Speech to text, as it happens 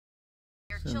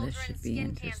So children,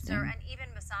 skin cancer, and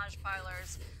even massage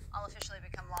parlors all officially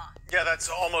become law. Yeah, that's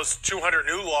almost 200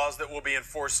 new laws that will be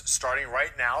enforced starting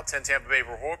right now. 10 Tampa Bay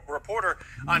reporter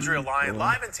Andrea Lyon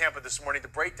live in Tampa this morning to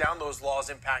break down those laws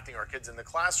impacting our kids in the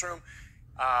classroom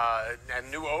and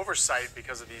new oversight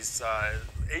because of these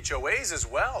HOAs as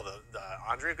well.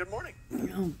 Andrea, good morning.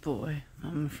 Oh boy,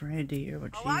 I'm afraid to hear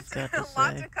what she's got to say. A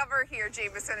lot to cover here,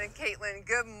 Jameson and Caitlin.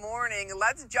 Good morning.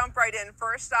 Let's jump right in.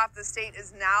 First off, the state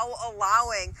is now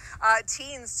allowing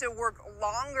teens to work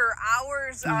longer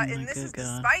hours, and this is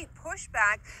despite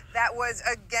pushback that was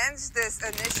against this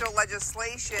initial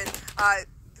legislation.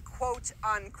 Quote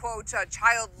unquote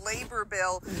child labor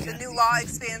bill. The new law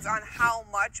expands on how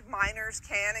much minors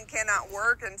can and cannot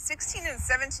work, and 16 and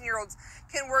 17-year-olds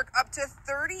can work up to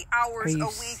 30 hours a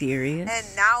week. Serious? And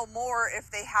now more if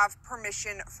they have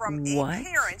permission from a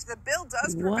parent. The bill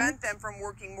does prevent them from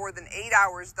working more than 8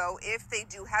 hours, though, if they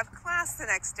do have class the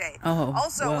next day.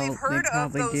 Also, we've heard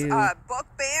of those book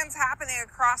bans happening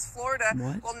across Florida.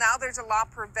 Well, now there's a law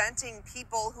preventing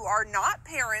people who are not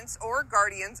parents or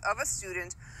guardians of a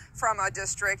student from a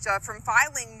district from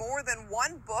filing more than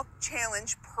one book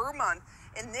challenge per month.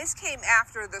 And this came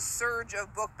after the surge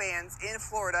of book bans in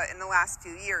Florida in the last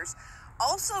few years.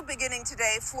 Also beginning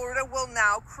today, Florida will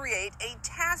now create a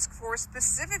task force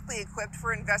specifically equipped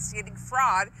for investigating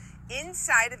fraud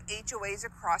inside of HOAs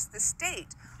across the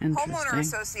state. Homeowner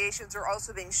associations are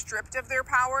also being stripped of their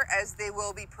power as they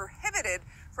will be prohibited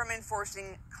from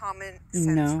enforcing common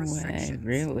sense restrictions. No way,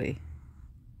 really?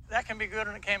 That can be good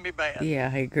and it can be bad. Yeah,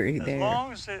 I agree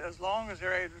as long as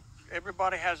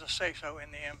everybody has a say-so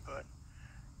in the input.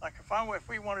 Like if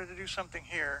we wanted to do something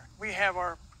here, we have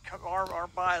our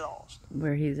bylaws.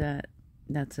 Where he's at,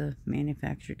 that's a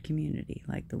manufactured community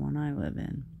like the one I live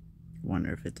in.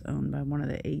 Wonder if it's owned by one of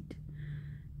the 8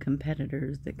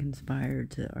 competitors that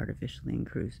conspired to artificially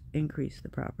increase the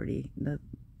property,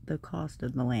 the cost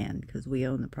of the land, because we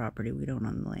own the property, we don't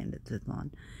own the land it sits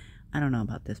on. I don't know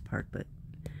about this part, but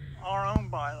our own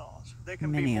bylaws. They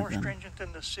can be more stringent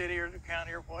than the city or the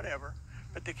county or whatever,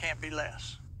 but they can't be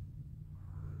less.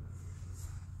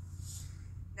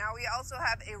 Now, we also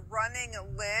have a running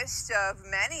list of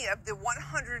many of the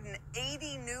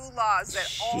 180 new laws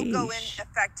that all go in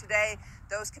effect today.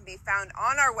 Those can be found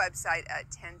on our website at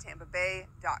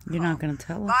 10tampabay.com. You're not going to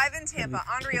tell us? Live in Tampa,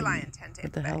 Andrea Lyon, 10 Tampa Bay.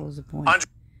 What the hell was the point?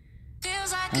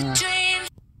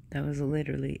 That was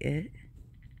literally it.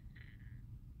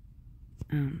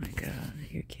 Oh my God,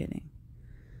 you're kidding.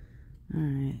 All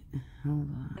right, hold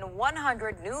on.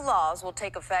 100 new laws will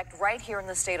take effect right here in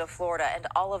the state of Florida, and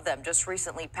all of them just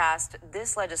recently passed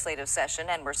this legislative session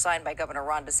and were signed by Governor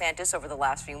Ron DeSantis over the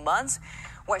last few months.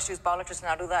 West News' Paola Tristan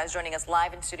Arruda is joining us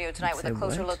live in studio tonight with a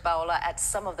closer look, Paola, at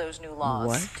some of those new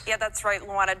laws. Yeah, that's right,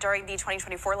 Luana. During the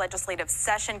 2024 legislative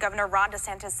session, Governor Ron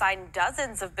DeSantis signed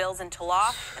dozens of bills into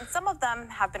law, and some of them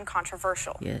have been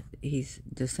controversial. Yeah, he's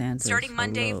DeSantis. Starting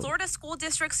Monday, Florida school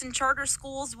districts and charter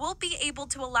schools will be able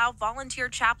to allow volunteer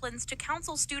chaplains to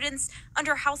counsel students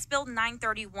under House Bill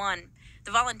 931.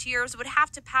 The volunteers would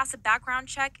have to pass a background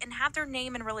check and have their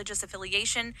name and religious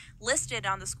affiliation listed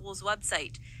on the school's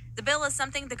website. The bill is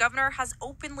something the governor has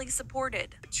openly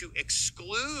supported. To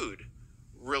exclude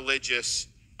religious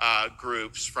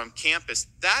groups from campus,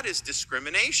 that is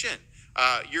discrimination.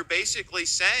 You're basically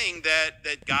saying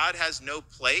that God has no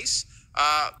place.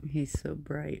 He's so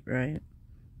bright, right?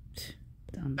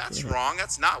 That's wrong.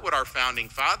 That's not what our founding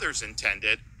fathers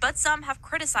intended. But some have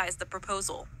criticized the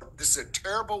proposal. This is a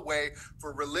terrible way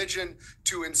for religion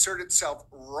to insert itself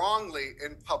wrongly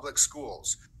in public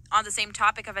schools. On the same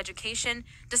topic of education,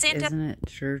 DeSantis... Isn't it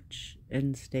church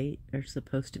and state are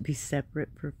supposed to be separate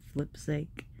for flip's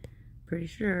sake? Pretty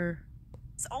sure.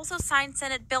 Also signed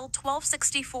Senate Bill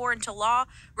 1264 into law,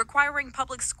 requiring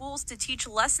public schools to teach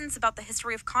lessons about the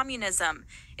history of communism.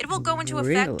 It will go into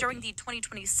effect during the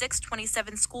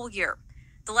 2026-27 school year.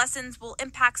 The lessons will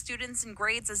impact students in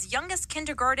grades as young as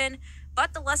kindergarten,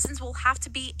 but the lessons will have to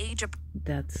be age appropriate.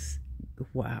 That's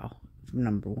wow,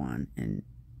 number one, and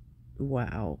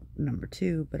wow, number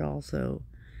two, but also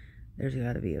there's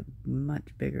got to be a much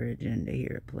bigger agenda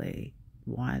here at play.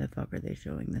 Why the fuck are they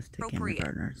showing this to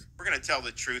kindergartners? We're going to tell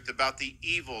the truth about the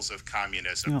evils of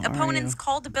communism. Opponents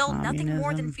called the bill nothing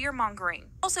more than fear-mongering.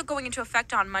 Also going into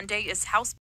effect on Monday is House